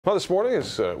Well, this morning,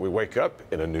 as we wake up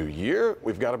in a new year,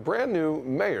 we've got a brand new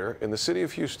mayor in the city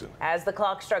of Houston. As the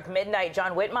clock struck midnight,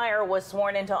 John Whitmire was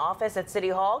sworn into office at City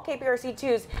Hall.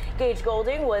 KPRC2's Gage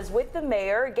Golding was with the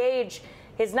mayor. Gage,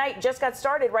 his night just got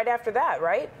started right after that,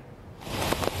 right?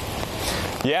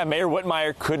 Yeah, Mayor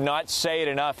Whitmire could not say it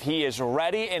enough. He is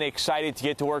ready and excited to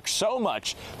get to work so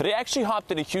much that he actually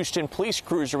hopped in a Houston police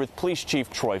cruiser with Police Chief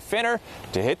Troy Finner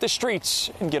to hit the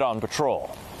streets and get on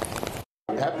patrol.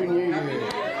 Happy New Year.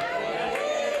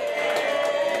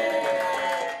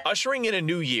 Ushering in a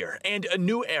new year and a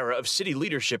new era of city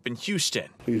leadership in Houston.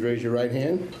 Please raise your right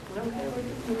hand.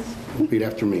 Repeat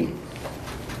after me.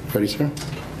 Ready, sir?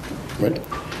 Ready?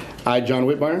 I, John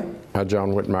Whitmire. Hi,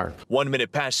 John Whitmire. 1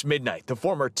 minute past midnight, the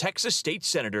former Texas state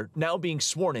senator now being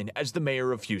sworn in as the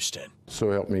mayor of Houston.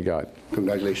 So help me God.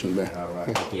 Congratulations, man. All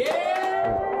right.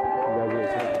 Yeah!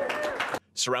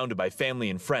 Surrounded by family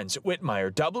and friends,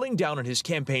 Whitmire doubling down on his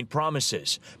campaign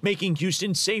promises, making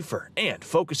Houston safer and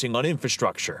focusing on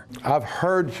infrastructure. I've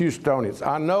heard Houstonians.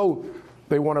 I know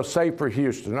they want a safer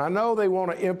Houston. I know they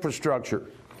want an infrastructure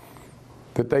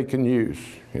that they can use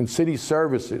in city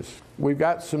services. We've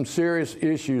got some serious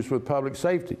issues with public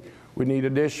safety. We need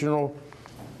additional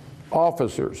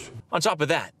officers. On top of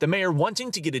that, the mayor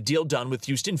wanting to get a deal done with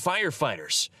Houston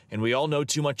firefighters. And we all know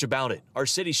too much about it. Our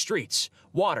city streets,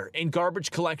 water, and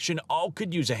garbage collection all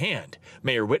could use a hand.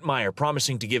 Mayor Whitmire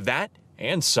promising to give that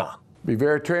and some. Be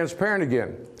very transparent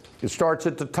again. It starts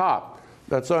at the top.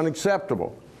 That's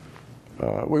unacceptable.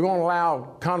 We won't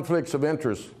allow conflicts of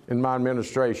interest in my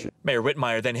administration. Mayor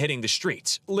Whitmire then hitting the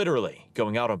streets, literally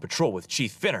going out on patrol with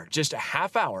Chief Finner just a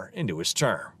half hour into his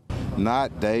term.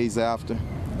 Not days after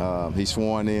he's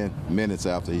sworn in, minutes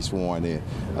after he's sworn in.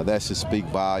 That should speak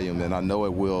volume, and I know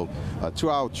it will to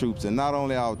our troops, and not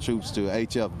only our troops, to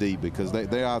HFD, because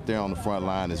they're out there on the front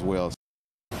line as well.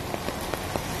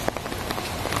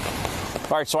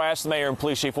 All right, so I asked the mayor and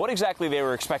police chief what exactly they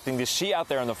were expecting to see out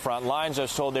there on the front lines. I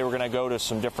was told they were going to go to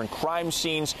some different crime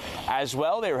scenes as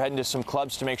well. They were heading to some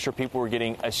clubs to make sure people were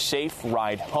getting a safe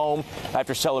ride home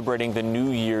after celebrating the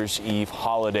New Year's Eve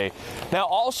holiday. Now,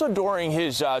 also during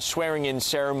his swearing-in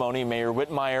ceremony, Mayor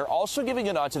Whitmire also giving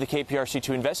a nod to the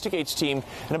KPRC2 Investigates team.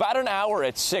 In about an hour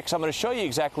at 6, I'm going to show you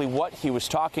exactly what he was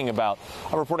talking about.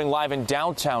 I'm reporting live in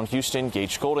downtown Houston.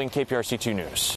 Gage Golding, KPRC2 News.